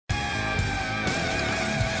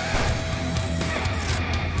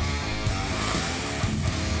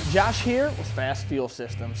Josh here with FASS Fuel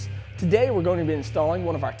Systems. Today we're going to be installing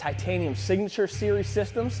one of our titanium signature series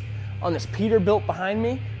systems on this Peterbilt behind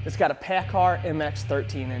me that's got a Paccar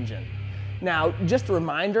MX-13 engine. Now, just a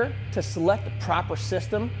reminder to select the proper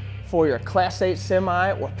system for your Class 8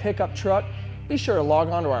 semi or pickup truck. Be sure to log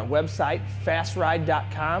on to our website,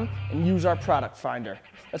 fastride.com, and use our product finder.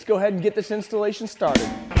 Let's go ahead and get this installation started.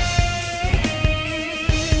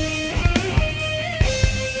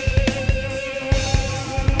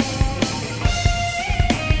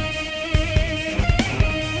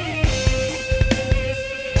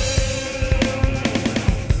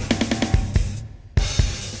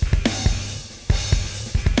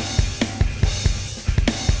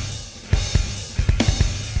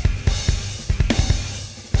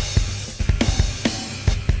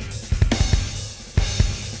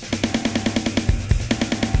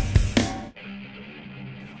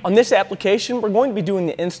 On this application, we're going to be doing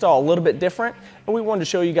the install a little bit different, and we wanted to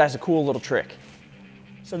show you guys a cool little trick.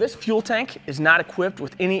 So this fuel tank is not equipped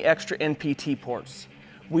with any extra NPT ports.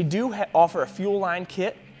 We do offer a fuel line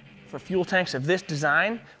kit for fuel tanks of this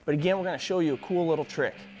design, but again, we're going to show you a cool little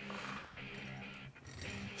trick.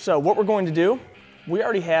 So what we're going to do, we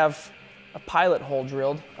already have a pilot hole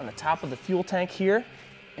drilled on the top of the fuel tank here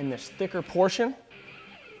in this thicker portion.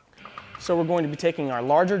 So we're going to be taking our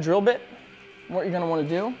larger drill bit. What you're going to want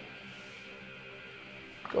to do,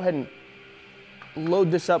 go ahead and load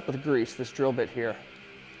this up with grease, this drill bit here.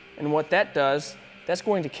 And what that does, that's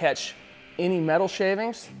going to catch any metal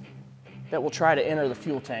shavings that will try to enter the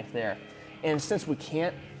fuel tank there. And since we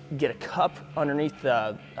can't get a cup underneath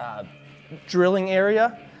the drilling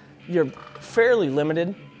area, you're fairly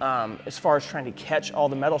limited as far as trying to catch all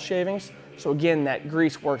the metal shavings. So again, that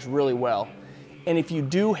grease works really well. And if you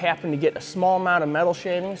do happen to get a small amount of metal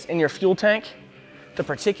shavings in your fuel tank, the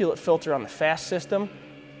particulate filter on the FASS system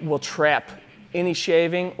will trap any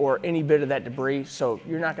shaving or any bit of that debris, so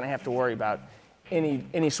you're not going to have to worry about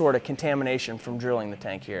any sort of contamination from drilling the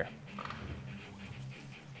tank here.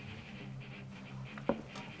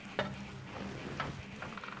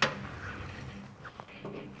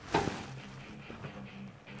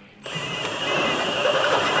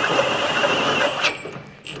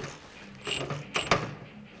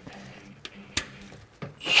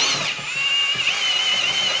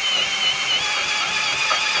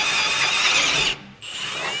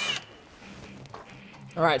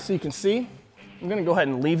 All right, so you can see, I'm going to go ahead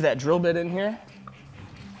and leave that drill bit in here.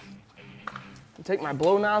 And take my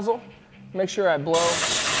blow nozzle, make sure I blow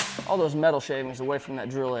all those metal shavings away from that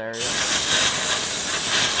drill area.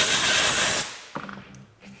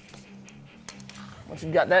 Once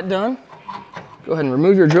you've got that done, go ahead and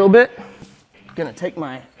remove your drill bit. I'm going to take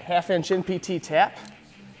my 1/2 inch NPT tap,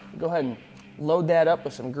 go ahead and load that up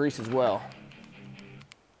with some grease as well.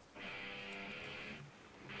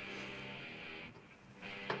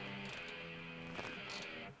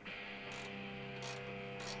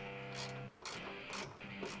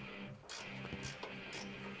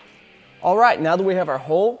 All right, now that we have our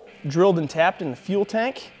hole drilled and tapped in the fuel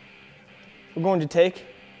tank, we're going to take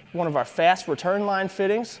one of our FASS return line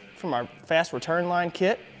fittings from our FASS return line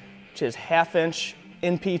kit, which is 1/2 inch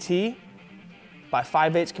NPT by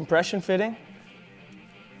 5/8 compression fitting.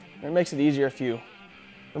 And it makes it easier if you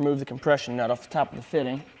remove the compression nut off the top of the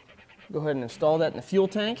fitting. Go ahead and install that in the fuel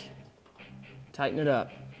tank, tighten it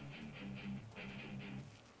up.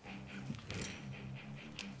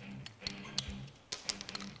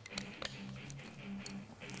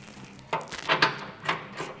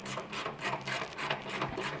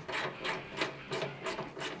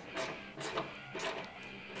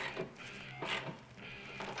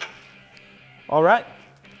 All right,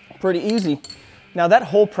 pretty easy. Now that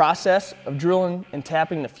whole process of drilling and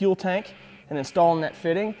tapping the fuel tank and installing that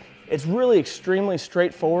fitting, it's really extremely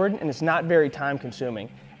straightforward and it's not very time consuming.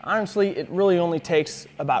 Honestly, it really only takes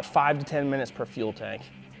about 5 to 10 minutes per fuel tank.